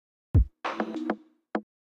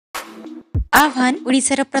आह्वान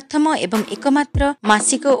ओडिशार प्रथम एवं एकमात्र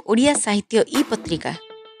मासिक ओडिया साहित्य ई पत्रिका।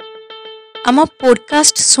 आम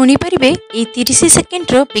पॉडकास्ट सुनी परिबे ए 30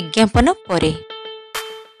 सेकेंड रो विज्ञापन परे।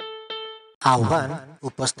 आह्वान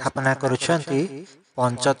उपस्थापना करुछंती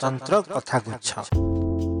पंचतंत्र कथागुच्छ।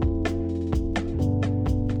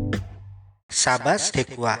 साबास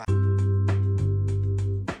ठेकुआ।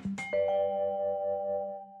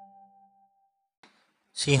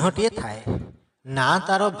 सिंहटिए थाए ना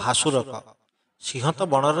तार भासुरक। सिंह तो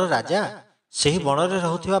बणर राजा, ସେହି बणरे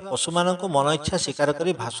रहुथिबा पशुमानଙ୍କୁ मन इच्छा शिकार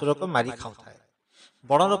करी भासुरक मारी खाउଥାଏ।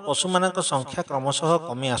 बणर पशुमानଙ୍କ संख्या क्रमशः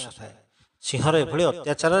कमी आसुଥାଏ। सिंहर एभଳି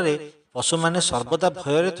अत्याचाରରେ पशुमाने सर्वदा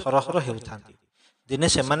भୟରେ थरहर हेउथांती। दिने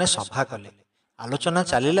सेमाने सभा कले। आलोचना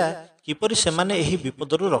चलिला किपरि सेमाने एही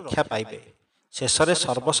विपदरू रक्षा पाइबे। शेषरे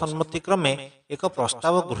सर्वसम्मतिक्रमे एक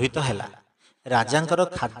प्रस्ताव गृहीत हेला। राजांकर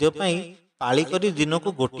खाद्य पाई पाଳି କରି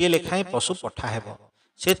ଦିନକୁ ଗୋଟିଏ ଲେଖାଏଁ ପଶୁ ପଠାହେବ।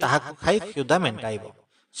 ସେ ତାହାକୁ ଖାଇ କ୍ଷୁଧା ମେଣ୍ଟାଇବ।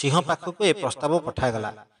 ସିଂହ ପାଖକୁ ଏ ପ୍ରସ୍ତାବ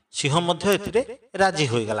ପଠାଗଲା। ସିଂହ ମଧ୍ୟ ଏଥିରେ ରାଜି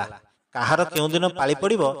ହୋଇଗଲା। କାହାର କେଉଁ ଦିନ ପାଳି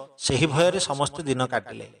ପଡ଼ିବ ସେହି ଭୟରେ ସମସ୍ତେ ଦିନ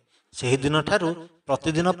କାଟିଲେ। ସେହି ଦିନଠାରୁ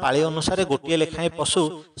ପ୍ରତିଦିନ ପାଳି ଅନୁସାରେ ଗୋଟିଏ ଲେଖାଏଁ ପଶୁ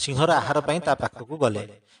ସିଂହର ଆହାର ପାଇଁ ତା ପାଖକୁ ଗଲେ।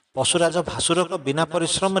 ପଶୁରାଜ ଭାସୁରକ ବିନା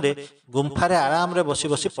ପରିଶ୍ରମରେ ଗୁମ୍ଫାରେ ଆରାମରେ ବସି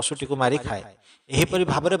ବସି ପଶୁଟିକୁ ମାରି ଖାଏ। ଏହିପରି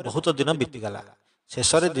ଭାବରେ ବହୁତ ଦିନ ବିତିଗଲା।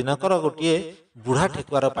 ଶେଷରେ ଦିନକର ଗୋଟିଏ ବୁଢ଼ା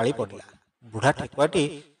ଠେକୁଆର ପାଳି ପଡ଼ିଲା। ବୁଢ଼ା ଠେକୁଆଟି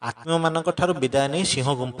ଆତ୍ମୀୟମାନଙ୍କ ଠାରୁ ବିଦାୟ ନେଇ ସିଂହ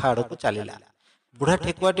ଗୁମ୍ଫା ଆଡ଼କୁ ଚାଲିଲା। ବୁଢ଼ା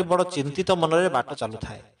ଠେକୁଆଟି ବଡ଼ ଚିନ୍ତିତ ମନରେ ବାଟ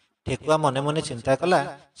ଚାଲୁଥାଏ। ଠେକୁଆ ମନେ ମନେ ଚିନ୍ତା କଲା,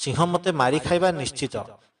 ସିଂହ ମୋତେ ମାରି ଖାଇବା ନିଶ୍ଚିତ,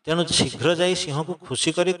 ତେଣୁ ଶୀଘ୍ର ଯାଇ ସିଂହକୁ ଖୁସି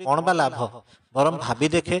କରି କ'ଣ ବା ଲାଭ, ବରଂ ଭାବି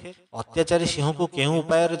ଦେଖେ ଅତ୍ୟାଚାରୀ ସିଂହକୁ କେଉଁ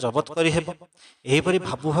ଉପାୟରେ ଜବତ କରିହେବ। ଏହିପରି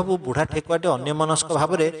ଭାବୁ ଭାବୁ ବୁଢ଼ା ଠେକୁଆଟି ଅନ୍ୟମନସ୍କ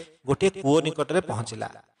ଭାବରେ ଗୋଟିଏ କୂଅ ନିକଟରେ ପହଞ୍ଚିଲା।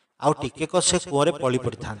 ଆଉ ଟିକେକ ସେ କୂଅରେ ପଡ଼ି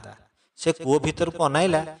ପଡ଼ିଥାନ୍ତା। ସେ କୂଅ ଭିତରକୁ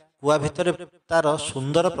ଅନାଇଲା। କୂଆ ଭିତରେ ତାର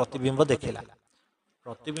ସୁନ୍ଦର ପ୍ରତିବିମ୍ବ ଦେଖିଲା।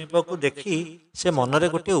 ପ୍ରତିବିମ୍ବକୁ ଦେଖି ସେ ମନରେ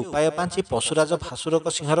ଗୋଟିଏ ଉପାୟ ପାଞ୍ଚି ପଶୁରାଜ ଭାସୁରକ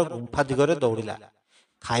ସିଂହର ଗୁମ୍ଫା ଦିଗରେ ଦୌଡ଼ିଲା।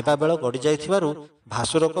 ଖାଇବା ବେଳ ଗଡ଼ି ଯାଇଥିବାରୁ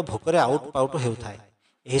ଭାସୁରକ ଭୋକରେ ଆଉଟ ପାଉଟ ହେଉଥାଏ।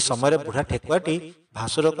 ଏହି ସମୟରେ ବୁଢ଼ା ଠେକୁଆଟି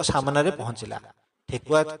ଭାସୁରକ ସାମନାରେ ପହଞ୍ଚିଲା।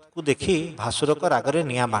 ଠେକୁଆକୁ ଦେଖି ଭାସୁରକ ରାଗରେ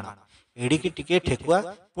ନିଆଁ ବାଣ। ଏଡ଼ିକି ଟିକିଏ ଠେକୁଆ,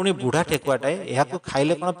 ପୁଣି ବୁଢ଼ା ଠେକୁଆଟାଏ, ଏହାକୁ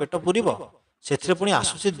ଖାଇଲେ କ'ଣ ପେଟ ପୂରିବ? ସେଥିରେ ପୁଣି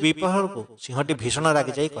ଆସୁଛି ଦ୍ୱିପହରକୁ। ସିଂହଟି ଭୀଷଣ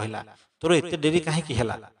ରାଗିଯାଇ କହିଲା, ତୋର ଏତେ ଡେରି କାହିଁକି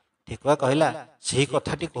ହେଲା? ଠେକୁଆ କହିଲା, ସେହି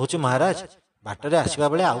କଥାଟି କହୁଛି ମହାରାଜ, ବାଟରେ ଆସିବା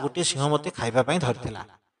ବେଳେ ଆଉ ଗୋଟିଏ ସିଂହ ମୋତେ ଖାଇବା ପାଇଁ ଧରିଥିଲା।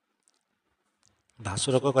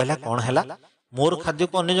 ଭାସୁରକ କହିଲା, କ'ଣ ହେଲା? ମୋର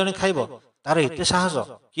ଖାଦ୍ୟକୁ ଅନ୍ୟ ଜଣେ ଖାଇବ, ତାର ଏତେ ସାହସ?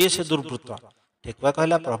 କିଏ ସେ ଦୁର୍ବୃତ୍ତ? ଠେକୁଆ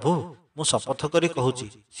କହିଲା, ପ୍ରଭୁ, ମୁଁ ଶପଥ କରି କହୁଛି,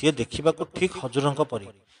 ସିଏ ଦେଖିବାକୁ ଠିକ୍ ହଜୁରଙ୍କ ପରି।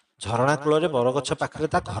 ଝରଣା କୂଳରେ ବରଗଛ ପାଖରେ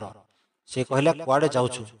ତା ଘର। ସେ କହିଲା, କୁଆଡ଼େ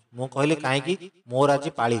ଯାଉଛୁ? ମୁଁ କହିଲି, କାହିଁକି? ମୋର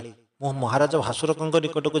ଆଜି ପାଳି, ମୁଁ ମହାରାଜ ଭାସୁରକଙ୍କ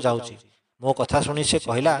ନିକଟକୁ ଯାଉଛି। ମୋ କଥା ଶୁଣି ସେ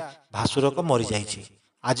କହିଲା, ଭାସୁରକ ମରିଯାଇଛି।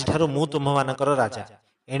 ଆଜିଠାରୁ ମୁଁ ତୁମମାନଙ୍କର ରାଜା।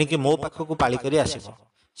 ଏଣିକି ମୋ ପାଖକୁ ପାଳି କରି ଆସିବ।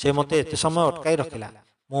 ସେ ମୋତେ ଏତେ ସମୟ ଅଟକାଇ ରଖିଲା।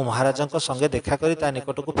 ମୁଁ ମହାରାଜାଙ୍କ ସଙ୍ଗେ ଦେଖା କରି ତା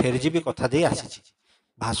ନିକଟକୁ ଫେରିଯିବି କଥା ଦେଇ ଆସିଛି।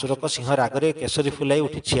 ଭାସୁରକ ସିଂହ ରାଗରେ କେଶରୀ ଫୁଲାଇ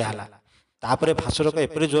ଉଠି ଠିଆ ହେଲା। ତାପରେ ଭାସୁରକ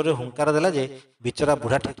ଏପରି ଜୋରରେ ହୁଙ୍କାର ଦେଲା ଯେ ବିଚରା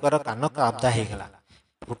ବୁଢ଼ା ଠେକୁଆର କାନ କାବଦା ହେଇଗଲା।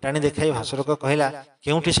 ଫୁଟାଣି ଦେଖାଇ ଭାସୁରକ କହିଲା,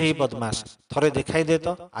 କେଉଁଠି ସେହି ବଦମାସ? ଥରେ ଦେଖାଇ ଦେ ତ,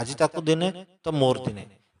 ଆଜି ତାକୁ ଦିନେ ତ ମୋର ଦିନେ।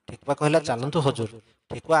 ଠେକୁଆ କହିଲା, ଚାଲନ୍ତୁ ହଜୁର।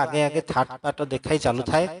 ଠେକୁଆ ଆଗେ ଆଗେ ଥାଟ ପାଟ ଦେଖାଇ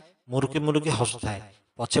ଚାଲୁଥାଏ। ମୁରୁକି ମୁରୁକି ହସୁଥାଏ।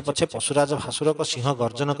 ପଛେ ପଛେ ପଶୁରାଜ ଭାସୁରକ ସିଂହ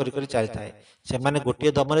ଗର୍ଜନ କରି କରି ଚାଲିଥାଏ। ସେମାନେ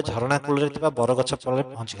ଗୋଟିଏ ଦମରେ ଝରଣା କୂଳରେ ଥିବା ବରଗଛ ତଳେ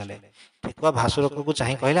ପହଞ୍ଚିଗଲେ। ଠେକୁଆ ଭାସୁରକକୁ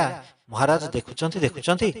ଚାହିଁ କହିଲା, ମହାରାଜ ଦେଖୁଛନ୍ତି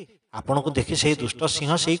ଦେଖୁଛନ୍ତି, ଆପଣଙ୍କୁ ଦେଖି ସେହି ଦୁଷ୍ଟ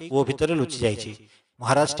ସିଂହ ସେହି କୂଅ ଭିତରେ ଲୁଚି ଯାଇଛି।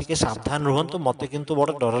 ମହାରାଜ ଟିକେ ସାବଧାନ ରୁହନ୍ତୁ, ମୋତେ କିନ୍ତୁ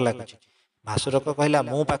ବଡ଼ ଡର ଲାଗୁଛି। ଭାସୁରକ କହିଲା,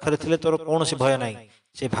 ମୁଁ ପାଖରେ ଥିଲେ ତୋର କୌଣସି ଭୟ ନାହିଁ।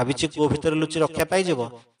 ସେ ଭାବିଛି କୂଅ ଭିତରେ ଲୁଚି ରକ୍ଷା ପାଇଯିବ,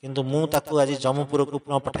 କିନ୍ତୁ ମୁଁ ତାକୁ ଆଜି ଯମପୁରକୁ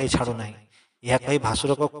ନ ପଠାଇ ଛାଡ଼ୁନାହିଁ। ଏହା କହି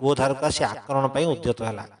ଭାସୁରକ କୂଅ ଧାରକୁ ଆସି ଆକ୍ରମଣ ପାଇଁ ଉଦ୍ୟତ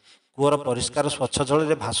ହେଲା। କୂଅର ପରିଷ୍କାର ସ୍ୱଚ୍ଛ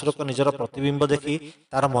ଜଳରେ ଭାସୁରକ ନିଜର ପ୍ରତିବିମ୍ବ ଦେଖି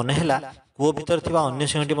ତାର ମନେ ହେଲା, କୂଅ ଭିତରେ ଥିବା ଅନ୍ୟ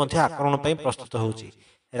ସିଂହଟି ମଧ୍ୟ ଆକ୍ରମଣ ପାଇଁ ପ୍ରସ୍ତୁତ ହେଉଛି।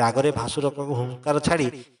 ରାଗରେ ଭାସୁରକକୁ ହୁଙ୍କାର ଛାଡ଼ି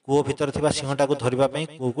କୂଅ ଭିତରେ ଥିବା ସିଂହଟାକୁ ଧରିବା ପାଇଁ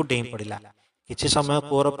କୂଅକୁ ଡେଇଁ ପଡ଼ିଲା। କିଛି ସମୟ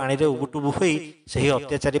କୂଅର ପାଣିରେ ଉବୁଟୁବୁ ହୋଇ ସେହି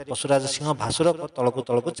ଅତ୍ୟାଚାରୀ ପଶୁରାଜ ସିଂହ ଭାସୁରକ ତଳକୁ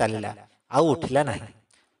ତଳକୁ ଚାଲିଲା, ଆଉ ଉଠିଲା ନାହିଁ।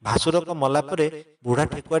 ଭାସୁରକ ମଲା ପରେ ବୁଢ଼ା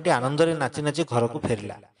ଠେକୁଆଟି ଆନନ୍ଦରେ ନାଚି ନାଚି ଘରକୁ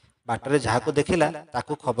ଫେରିଲା। ବାଟରେ ଯାହାକୁ ଦେଖିଲା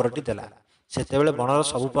ତାକୁ ଖବରଟି ଦେଲା। ସେତେବେଳେ ବଣର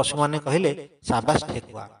ସବୁ ପଶୁମାନେ କହିଲେ, ସାବାସ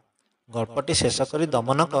ଠେକୁଆ। ଗଳ୍ପଟି ଶେଷ କରି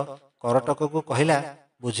ଦମନକ କରଟକକୁ କହିଲା,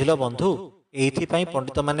 ବୁଝିଲ ବନ୍ଧୁ, ଏଇଥିପାଇଁ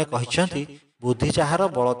ପଣ୍ଡିତମାନେ କହିଛନ୍ତି, ବୁଦ୍ଧି ଯାହାର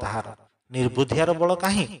ବଳ ତାହାର, ନିର୍ବୁଦ୍ଧିଆର ବଳ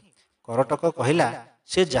କାହିଁ? କରଟକ କହିଲା,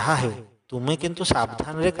 ସେ ଯାହା ହେଉ, ତୁମେ କିନ୍ତୁ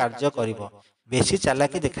ସାବଧାନରେ କାର୍ଯ୍ୟ କରିବ, ବେଶୀ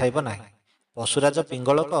ଚାଲାକି ଦେଖାଇବ ନାହିଁ। ପଶୁରାଜ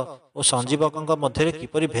ପିଙ୍ଗଳକ ଓ ସଞ୍ଜୀବକଙ୍କ ମଧ୍ୟରେ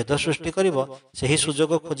କିପରି ଭେଦ ସୃଷ୍ଟି କରିବ ସେହି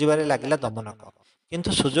ସୁଯୋଗ ଖୋଜିବାରେ ଲାଗିଲା ଦମନକ।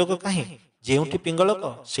 କିନ୍ତୁ ସୁଯୋଗ କାହିଁ? ଯେଉଁଠି ପିଙ୍ଗଳକ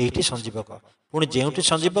ସେଇଠି ସଞ୍ଜୀବକ, ପୁଣି ଯେଉଁଠି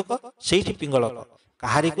ସଞ୍ଜୀବକ ସେଇଠି ପିଙ୍ଗଳକ।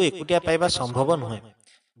 କାହାରିକୁ ଏକୁଟିଆ ପାଇବା ସମ୍ଭବ ନୁହେଁ।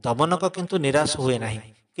 ଦମନକ କିନ୍ତୁ ନିରାଶ ହୁଏ ନାହିଁ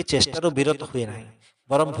କି ଚେଷ୍ଟାରୁ ବିରତ ହୁଏ ନାହିଁ।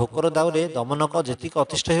 ବରଂ ଭୋକର ଦାଉରେ ଦମନକ ଯେତିକି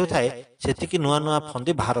ଅତିଷ୍ଠ ହେଉଥାଏ ସେତିକି ନୂଆ ନୂଆ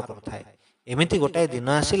ଫନ୍ଦି ବାହାର କରୁଥାଏ। ଏମିତି ଗୋଟାଏ ଦିନ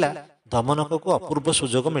ଆସିଲା, ଦମନକକୁ ଅପୂର୍ବ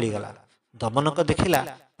ସୁଯୋଗ ମିଳିଗଲା। ଦମନକ ଦେଖିଲା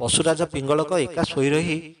ପଶୁରାଜ ପିଙ୍ଗଳକ ଏକା ଶୋଇ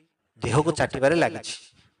ରହି ଦେହକୁ ଚାଟିବାରେ ଲାଗିଛି।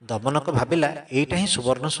 ଦମନକ ଭାବିଲା ଏଇଟା ହିଁ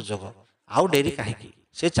ସୁବର୍ଣ୍ଣ ସୁଯୋଗ, ଆଉ ଡେରି କାହିଁକି।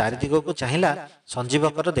 ସେ ଚାରିଦିଗକୁ ଚାହିଁଲା,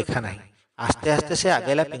 ସଞ୍ଜୀବକର ଦେଖା ନାହିଁ। ଆସ୍ତେ ଆସ୍ତେ ସେ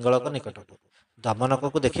ଆଗେଇଲା ପିଙ୍ଗଳକ ନିକଟକୁ।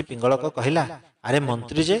 ଦମନକକୁ ଦେଖି ପିଙ୍ଗଳକ କହିଲା, ଆରେ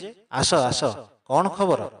ମନ୍ତ୍ରୀ ଯେ, ଆସ ଆସ, କଣ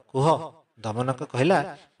ଖବର କୁହ। ଦମନକ କହିଲା,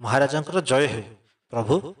 ମହାରାଜାଙ୍କର ଜୟ ହେଉ।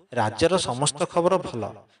 ପ୍ରଭୁ, ରାଜ୍ୟର ସମସ୍ତ ଖବର ଭଲ,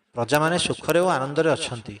 ପ୍ରଜାମାନେ ସୁଖରେ ଓ ଆନନ୍ଦରେ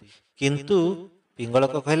ଅଛନ୍ତି। କିନ୍ତୁ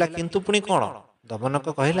ପିଙ୍ଗଳକ କହିଲା, କିନ୍ତୁ ପୁଣି କଣ? ଦମନକ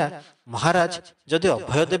କହିଲା, ମହାରାଜ ଯଦି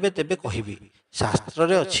ଅଭୟ ଦେବେ ତେବେ କହିବି।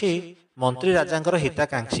 ଶାସ୍ତ୍ରରେ ଅଛି, ମନ୍ତ୍ରୀ ରାଜାଙ୍କର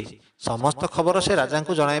ହିତାକାଂକ୍ଷୀ, ସମସ୍ତ ଖବର ସେ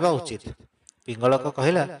ରାଜାଙ୍କୁ ଜଣାଇବା ଉଚିତ। ପିଙ୍ଗଳକ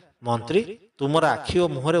କହିଲା, ମନ୍ତ୍ରୀ, ତୁମର ଆଖି ଓ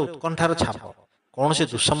ମୁହଁରେ ଉତ୍କଣ୍ଠାର ଛାପ, କୌଣସି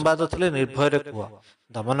ଦୁଃସମ୍ବାଦ ଥିଲେ ନିର୍ଭୟରେ କୁହ।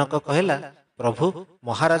 ଦମନକ କହିଲା, ପ୍ରଭୁ,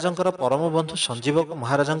 ମହାରାଜଙ୍କର ପରମ ବନ୍ଧୁ ସଞ୍ଜୀବକ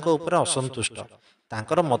ମହାରାଜାଙ୍କ ଉପରେ ଅସନ୍ତୁଷ୍ଟ।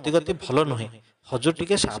 ତାଙ୍କର ମତିଗତି ଭଲ ନୁହେଁ, ହଜୁର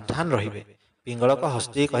ଟିକେ ସାବଧାନ ରହିବେ। ପିଙ୍ଗଳକ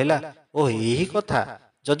ହସି କହିଲା, ଓ ଏହି କଥା,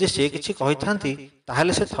 ଯଦି ସେ କିଛି କହିଥାନ୍ତି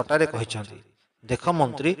ତାହେଲେ ସେ ଥଟାରେ କହିଛନ୍ତି। ଦେଖ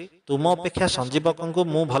ମନ୍ତ୍ରୀ, ତୁମ ଅପେକ୍ଷା ସଞ୍ଜୀବକଙ୍କୁ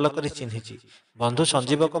ମୁଁ ଭଲ କରି ଚିହ୍ନିଛି। ବନ୍ଧୁ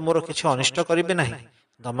ସଞ୍ଜୀବକ ମୋର କିଛି ଅନିଷ୍ଟ କରିବେ ନାହିଁ।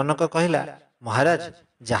 ଦମନକ କହିଲା, ମହାରାଜ,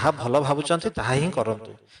 ଯାହା ଭଲ ଭାବୁଛନ୍ତି ତାହା ହିଁ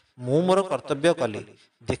କରନ୍ତୁ। ମୁଁ ମୋର କର୍ତ୍ତବ୍ୟ କଲି।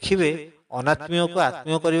 ଦେଖିବେ, ଅନାତ୍ମୀୟକୁ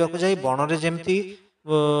ଆତ୍ମୀୟ କରିବାକୁ ଯାଇ ବଣରେ ଯେମିତି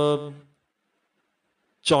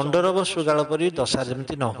ଚଣ୍ଡରବ ଶୃଗାଳ ପରି ଦଶା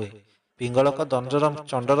ଯେମିତି ନ ହୁଏ। ପିଙ୍ଗଳକ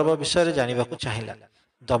ଚଣ୍ଡରବ ବିଷୟରେ ଜାଣିବାକୁ ଚାହିଁଲା।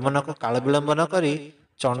 ଦମନକ କାଳ ବିଳମ୍ବ ନ କରି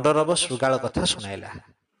ଚଣ୍ଡରବ ଶୃଗାଳ କଥା ଶୁଣାଇଲା।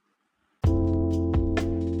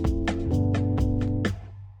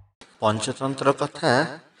 ପଞ୍ଚତନ୍ତ୍ର କଥା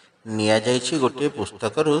ନିଆଯାଇଛି ଗୋଟିଏ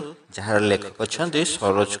ପୁସ୍ତକରୁ, ଯାହାର ଲେଖକ ଅଛନ୍ତି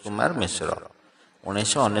ସରୋଜ କୁମାର ମିଶ୍ର।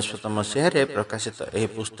 1999 ମସିହାରେ ପ୍ରକାଶିତ ଏହି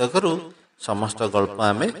ପୁସ୍ତକରୁ ସମସ୍ତ ଗଳ୍ପ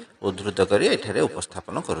ଆମେ ଉଦ୍ଧୃତ କରି ଏଠାରେ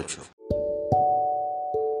ଉପସ୍ଥାପନ କରୁଛୁ।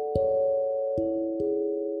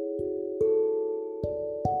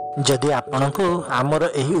 ଯଦି ଆପଣଙ୍କୁ ଆମର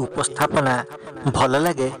ଏହି ଉପସ୍ଥାପନା ଭଲ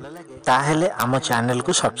ଲାଗେ, ତାହେଲେ ଆମ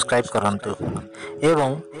ଚ୍ୟାନେଲକୁ ସବସ୍କ୍ରାଇବ୍ କରନ୍ତୁ ଏବଂ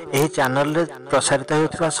ଏହି ଚ୍ୟାନେଲରେ ପ୍ରସାରିତ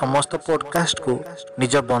ହେଉଥିବା ସମସ୍ତ ପୋଡକାଷ୍ଟକୁ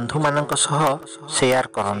ନିଜ ବନ୍ଧୁମାନଙ୍କ ସହ ସେୟାର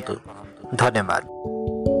କରନ୍ତୁ। ଧନ୍ୟବାଦ।